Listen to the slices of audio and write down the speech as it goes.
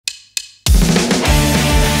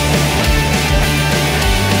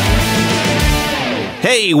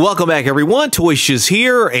Hey, welcome back everyone, Toyshiz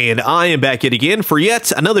here, and I am back yet again for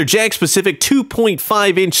yet another Jakks Pacific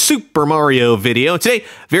 2.5-inch Super Mario video. Today,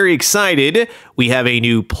 very excited, we have a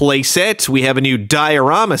new playset, we have a new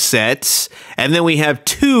diorama set, and then we have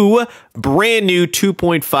two brand new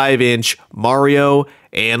 2.5-inch Mario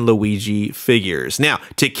and Luigi figures. Now,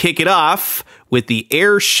 to kick it off with the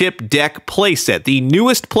Airship deck playset, the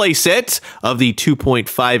newest playset of the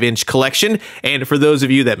 2.5-inch collection. And for those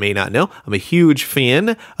of you that may not know, I'm a huge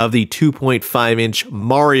fan of the 2.5-inch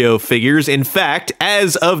Mario figures. In fact,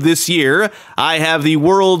 as of this year, I have the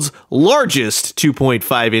world's largest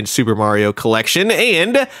 2.5-inch Super Mario collection,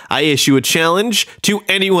 and I issue a challenge to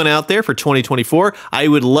anyone out there for 2024. I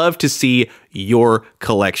would love to see your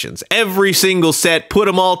collections. Every single set, put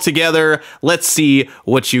them all together. Let's see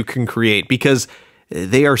what you can create, because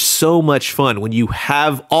they are so much fun. When you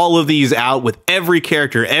have all of these out with every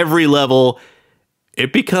character, every level,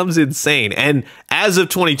 it becomes insane. And as of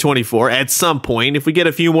 2024, at some point, if we get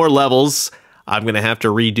a few more levels, I'm going to have to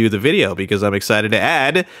redo the video because I'm excited to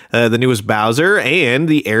add the newest Bowser and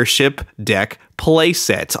the Airship deck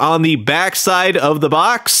playset. On the back side of the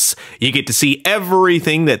box, you get to see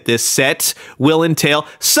everything that this set will entail.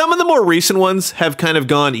 Some of the more recent ones have kind of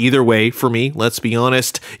gone either way for me, let's be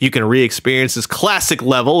honest. You can re-experience this classic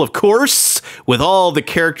level, of course, with all the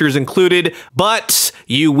characters included, but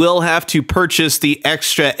you will have to purchase the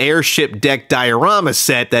extra Airship deck diorama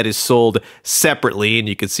set that is sold separately, and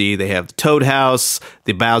you can see they have the Toad House,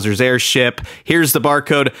 the Bowser's Airship. Here's the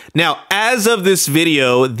barcode. Now, as of this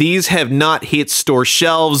video, these have not hit store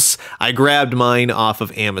shelves. I grabbed mine off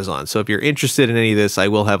of Amazon. So if you're interested in any of this, I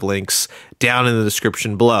will have links down in the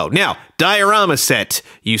description below. Now, diorama set,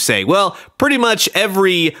 you say. Well, pretty much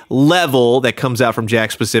every level that comes out from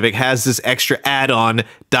Jakks Pacific has this extra add-on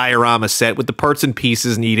diorama set with the parts and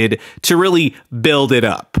pieces needed to really build it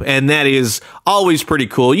up. And that is always pretty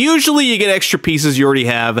cool. Usually you get extra pieces you already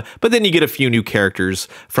have, but then you get a few new characters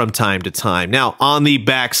from time to time. Now, on the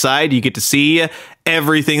back side, you get to see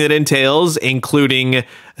everything that entails, including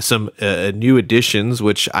some new additions,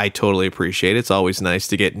 which I totally appreciate. It's always nice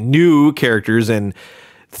to get new characters and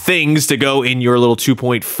things to go in your little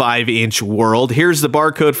 2.5-inch world. Here's the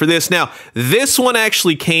barcode for this. Now, this one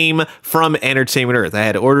actually came from Entertainment Earth. I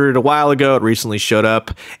had ordered it a while ago. It recently showed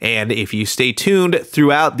up. And if you stay tuned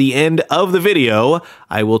throughout the end of the video,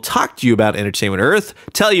 I will talk to you about Entertainment Earth,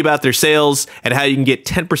 tell you about their sales, and how you can get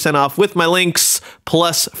 10% off with my links,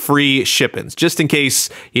 plus free shipments, just in case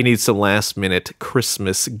you need some last-minute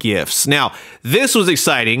Christmas gifts. Now, this was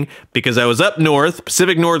exciting because I was up north,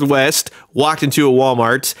 Pacific Northwest, walked into a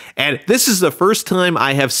Walmart, and this is the first time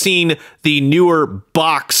I have seen the newer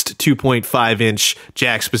boxed 2.5-inch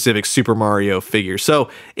Jakks Pacific Super Mario figure. So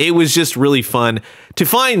it was just really fun to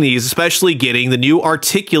find these, especially getting the new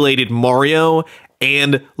Articulated Mario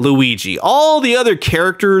and Luigi. All the other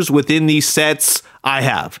characters within these sets I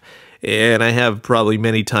have, and I have probably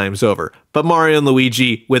many times over. But Mario and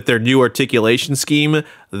Luigi, with their new articulation scheme,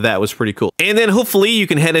 that was pretty cool. And then hopefully you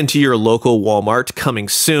can head into your local Walmart coming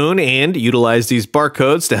soon and utilize these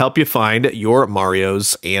barcodes to help you find your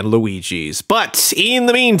Marios and Luigis. But in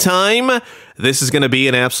the meantime, this is going to be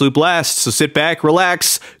an absolute blast. So sit back,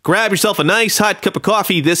 relax, grab yourself a nice hot cup of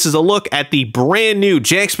coffee. This is a look at the brand new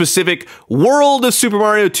Jakks Pacific World of Super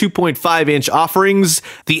Mario 2.5-inch offerings,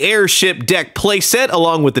 the Airship deck playset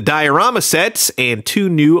along with the diorama sets, and two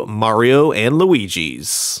new Mario and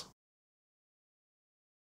Luigi's.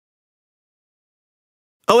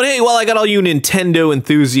 Oh, and hey, while I got all you Nintendo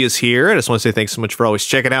enthusiasts here, I just want to say thanks so much for always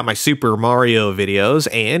checking out my Super Mario videos.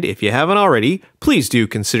 And if you haven't already, please do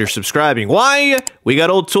consider subscribing. Why? We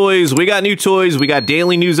got old toys, we got new toys, we got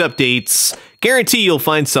daily news updates. Guarantee you'll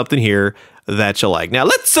find something here that you like. Now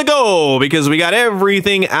let's go, because we got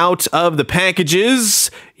everything out of the packages.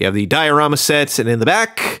 You have the diorama set, and in the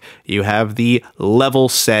back, you have the level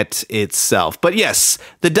set itself. But yes,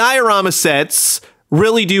 the diorama sets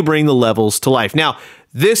really do bring the levels to life. Now,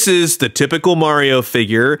 this is the typical Mario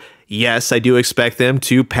figure. Yes, I do expect them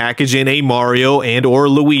to package in a Mario and or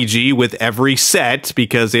Luigi with every set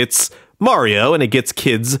because it's Mario and it gets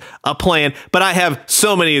kids a plan. But I have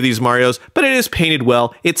so many of these Marios, but it is painted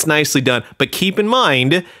well. It's nicely done. But keep in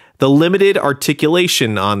mind the limited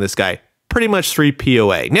articulation on this guy. Pretty much 3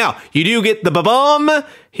 POA. Now, you do get the Ba-Bomb.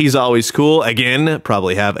 He's always cool. Again,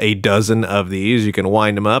 probably have a dozen of these. You can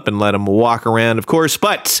wind him up and let him walk around, of course.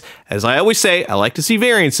 But, as I always say, I like to see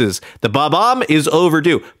variances. The Ba-Bomb is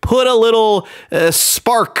overdue. Put a little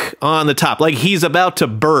spark on the top, like he's about to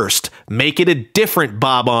burst. Make it a different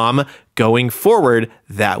Ba-Bomb. going forward,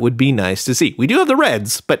 that would be nice to see. We do have the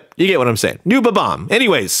reds, but you get what I'm saying. New Babam.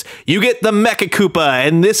 Anyways, you get the Mecha Koopa,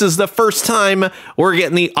 and this is the first time we're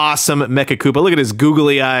getting the awesome Mecha Koopa. Look at his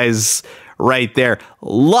googly eyes right there.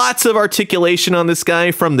 Lots of articulation on this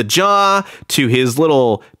guy, from the jaw to his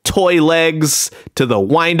little toy legs to the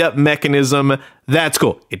wind-up mechanism. That's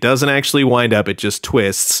cool. It doesn't actually wind up, it just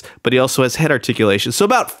twists, but he also has head articulation. So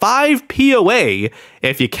about 5 POA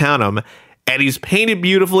if you count them. And he's painted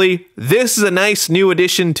beautifully. This is a nice new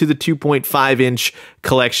addition to the 2.5-inch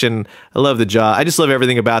collection. I love the jaw. I just love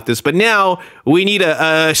everything about this. But now we need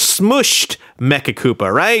a smushed Mecha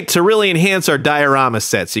Koopa, right? To really enhance our diorama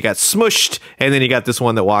sets. You got smushed, and then you got this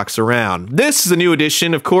one that walks around. This is a new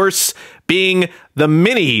addition, of course, being the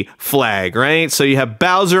mini flag, right? So you have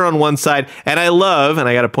Bowser on one side, and I love, and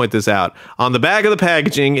I got to point this out, on the back of the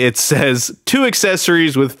packaging, it says 2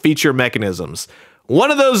 accessories with feature mechanisms.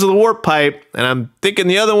 One of those is the warp pipe, and I'm thinking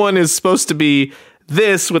the other one is supposed to be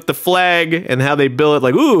this with the flag and how they build it.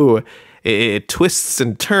 Like, ooh, it twists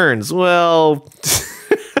and turns. Well,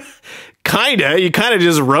 kinda. You kind of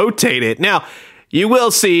just rotate it. Now, you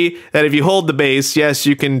will see that if you hold the base, yes,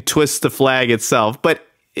 you can twist the flag itself, but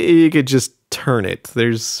you could just turn it.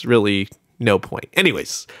 There's really no point.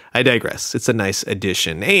 Anyways, I digress. It's a nice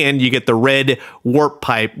addition. And you get the red warp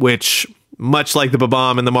pipe, which, much like the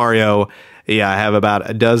Babam and the Mario, yeah, I have about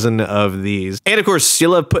a dozen of these. And of course, you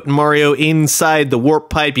love putting Mario inside the warp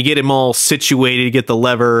pipe. You get him all situated, you get the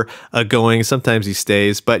lever going. Sometimes he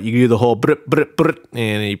stays, but you do the whole brr, brr, brr,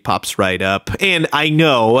 and he pops right up. And I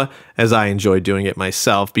know, as I enjoy doing it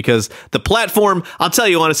myself, because the platform, I'll tell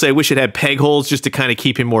you honestly, I wish it had peg holes just to kind of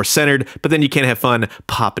keep him more centered, but then you can't have fun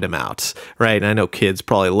popping him out, right? And I know kids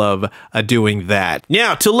probably love doing that.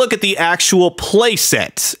 Now, to look at the actual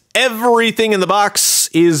playset. Everything in the box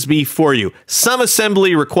is before you. Some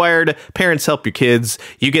assembly required. Parents, help your kids.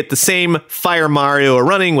 You get the same Fire Mario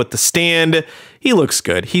running with the stand. He looks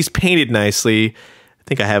good. He's painted nicely. I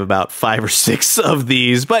think I have about 5 or 6 of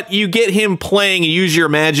these, but you get him playing, you use your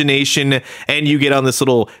imagination, and you get on this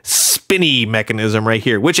little spinny mechanism right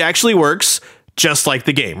here, which actually works just like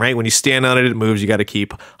the game, right? When you stand on it, it moves. You got to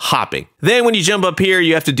keep hopping. Then when you jump up here,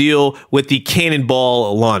 you have to deal with the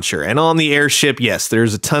cannonball launcher. And on the airship, yes,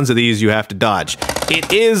 there's tons of these you have to dodge.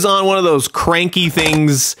 It is on one of those cranky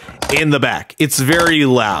things in the back. It's very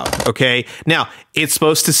loud, okay? Now, it's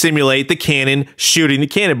supposed to simulate the cannon shooting the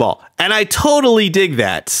cannonball. And I totally dig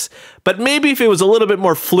that. But maybe if it was a little bit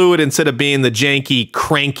more fluid instead of being the janky,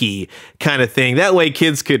 cranky kind of thing, that way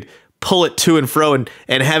kids could pull it to and fro and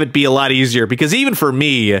have it be a lot easier, because even for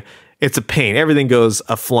me, it's a pain. Everything goes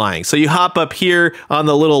a-flying. So you hop up here on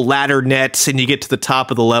the little ladder nets and you get to the top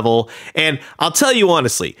of the level. And I'll tell you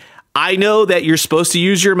honestly, I know that you're supposed to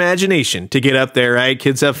use your imagination to get up there, right?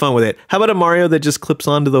 Kids have fun with it. How about a Mario that just clips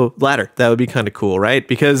onto the ladder? That would be kind of cool, right?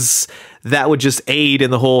 Because that would just aid in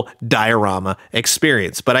the whole diorama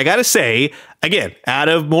experience. But I gotta say, again, out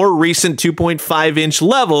of more recent 2.5-inch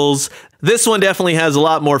levels, this one definitely has a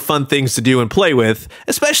lot more fun things to do and play with,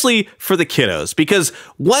 especially for the kiddos, because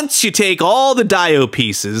once you take all the Dio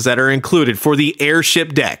pieces that are included for the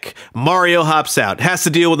airship deck, Mario hops out, has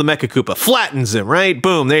to deal with the Mecha Koopa, flattens him, right?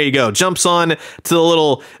 Boom, there you go. Jumps on to the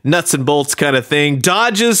little nuts and bolts kind of thing,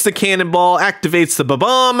 dodges the cannonball, activates the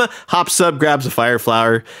Babam, hops up, grabs a fire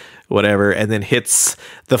flower, whatever, and then hits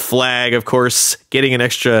the flag, of course, getting an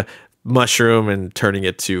extra mushroom and turning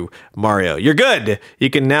it to Mario. You're good. You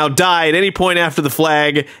can now die at any point after the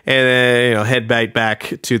flag and head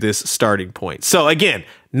back to this starting point. So again,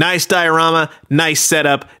 nice diorama, nice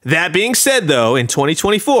setup. That being said, though, in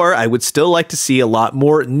 2024, I would still like to see a lot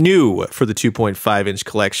more new for the 2.5-inch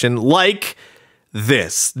collection, like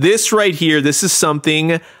this. This right here, this is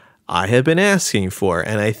something I have been asking for,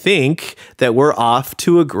 and I think that we're off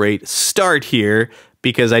to a great start here,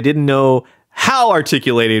 because I didn't know how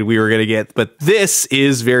articulated we were going to get, but this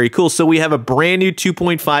is very cool. So we have a brand new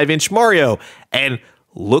 2.5-inch Mario, and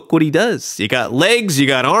look what he does. You got legs, you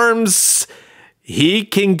got arms. He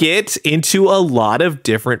can get into a lot of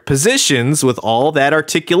different positions with all that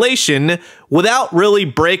articulation without really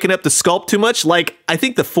breaking up the sculpt too much, like I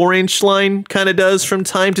think the 4-inch line kind of does from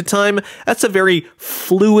time to time. That's a very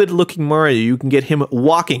fluid looking Mario. You can get him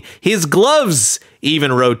walking. His gloves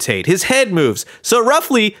even rotate. His head moves. So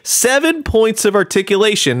roughly 7 points of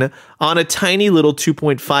articulation on a tiny little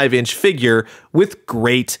 2.5-inch figure with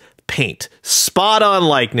great paint. Spot on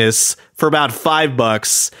likeness for about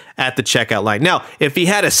 $5 at the checkout line. Now, if he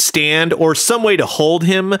had a stand or some way to hold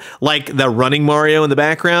him, like the running Mario in the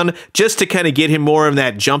background, just to kind of get him more in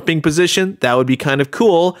that jumping position, that would be kind of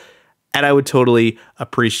cool. and I would totally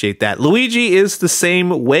appreciate that. Luigi is the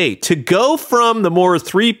same way. To go from the more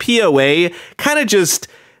 3POA, kind of just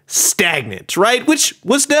stagnant, right? Which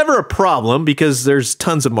was never a problem because there's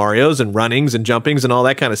tons of Marios and runnings and jumpings and all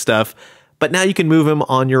that kind of stuff. But now you can move him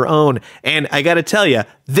on your own. And I got to tell you,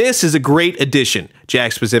 this is a great addition,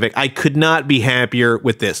 Jakks Pacific. I could not be happier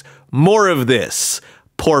with this. More of this,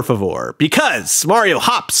 por favor. Because Mario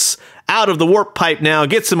hops out of the warp pipe now,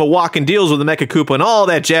 gets him a walk and deals with the Mecha Koopa and all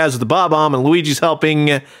that jazz with the Bob-omb, and Luigi's helping.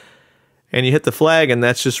 And you hit the flag, and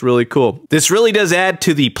that's just really cool. This really does add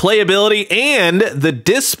to the playability and the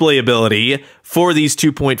displayability for these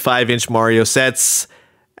 2.5-inch Mario sets.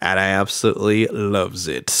 And I absolutely loves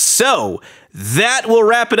it. So that will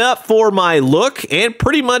wrap it up for my look and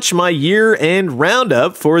pretty much my year-end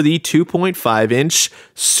roundup for the 2.5-inch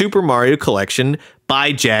Super Mario Collection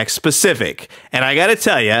by Jakks Pacific. And I gotta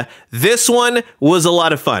tell you, this one was a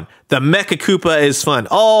lot of fun. The Mecha Koopa is fun.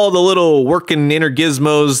 All the little working inner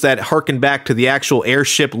gizmos that harken back to the actual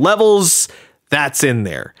airship levels, that's in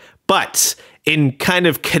there. But in kind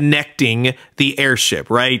of connecting the airship,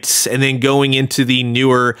 right? And then going into the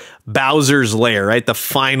newer Bowser's Lair, right? The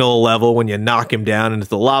final level when you knock him down into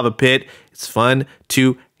the lava pit. It's fun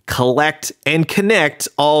to collect and connect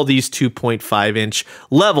all these 2.5-inch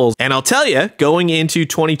levels. And I'll tell you, going into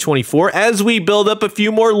 2024, as we build up a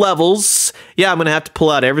few more levels, yeah, I'm going to have to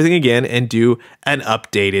pull out everything again and do an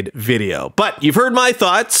updated video. But you've heard my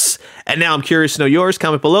thoughts, and now I'm curious to know yours.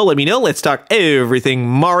 Comment below, let me know. Let's talk everything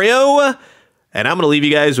Mario. And I'm going to leave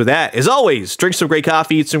you guys with that. As always, drink some great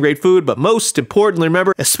coffee, eat some great food, but most importantly,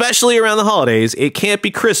 remember, especially around the holidays, it can't be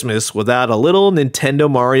Christmas without a little Nintendo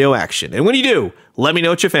Mario action. And when you do, let me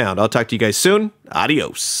know what you found. I'll talk to you guys soon.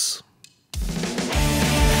 Adios.